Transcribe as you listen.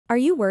Are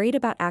you worried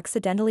about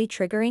accidentally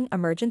triggering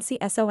Emergency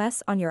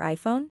SOS on your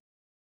iPhone?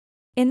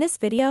 In this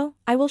video,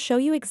 I will show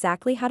you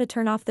exactly how to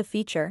turn off the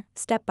feature,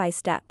 step by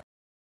step.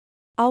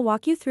 I'll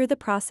walk you through the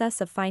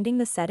process of finding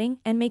the setting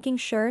and making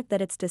sure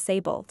that it's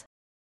disabled.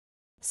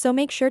 So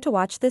make sure to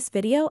watch this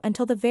video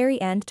until the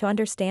very end to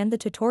understand the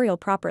tutorial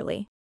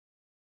properly.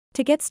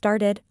 To get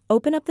started,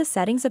 open up the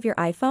settings of your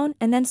iPhone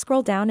and then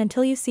scroll down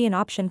until you see an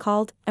option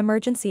called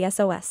Emergency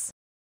SOS.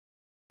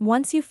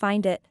 Once you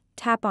find it,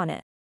 tap on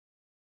it.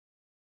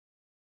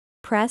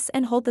 Press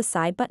and hold the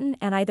side button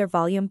and either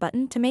volume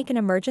button to make an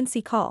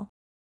emergency call.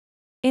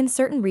 In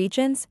certain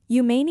regions,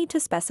 you may need to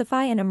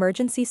specify an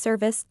emergency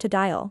service to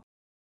dial.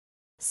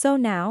 So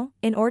now,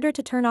 in order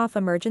to turn off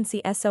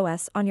Emergency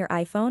SOS on your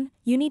iPhone,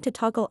 you need to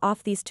toggle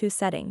off these two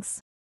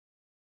settings.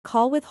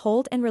 Call with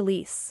hold and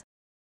release.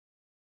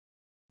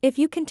 If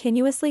you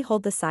continuously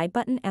hold the side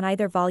button and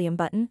either volume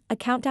button, a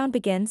countdown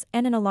begins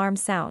and an alarm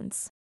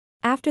sounds.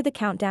 After the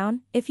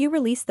countdown, if you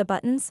release the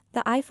buttons,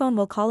 the iPhone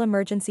will call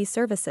emergency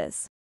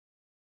services.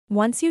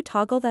 Once you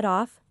toggle that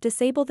off,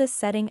 disable this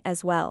setting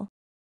as well.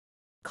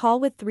 Call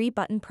with 3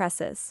 button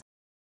presses.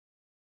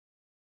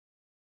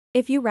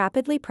 If you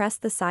rapidly press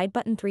the side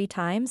button 3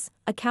 times,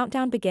 a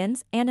countdown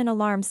begins and an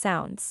alarm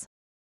sounds.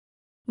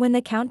 When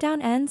the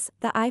countdown ends,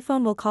 the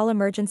iPhone will call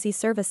emergency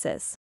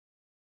services.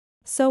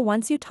 So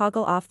once you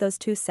toggle off those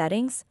 2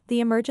 settings, the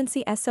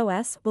emergency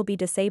SOS will be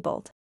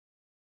disabled.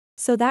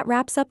 So that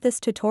wraps up this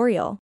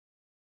tutorial.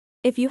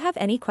 If you have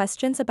any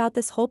questions about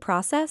this whole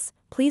process,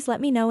 please let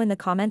me know in the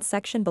comments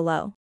section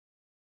below.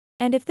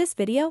 And if this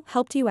video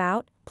helped you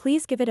out,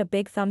 please give it a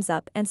big thumbs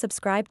up and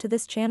subscribe to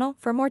this channel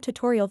for more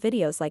tutorial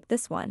videos like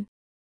this one.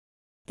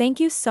 Thank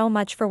you so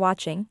much for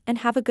watching and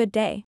have a good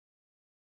day.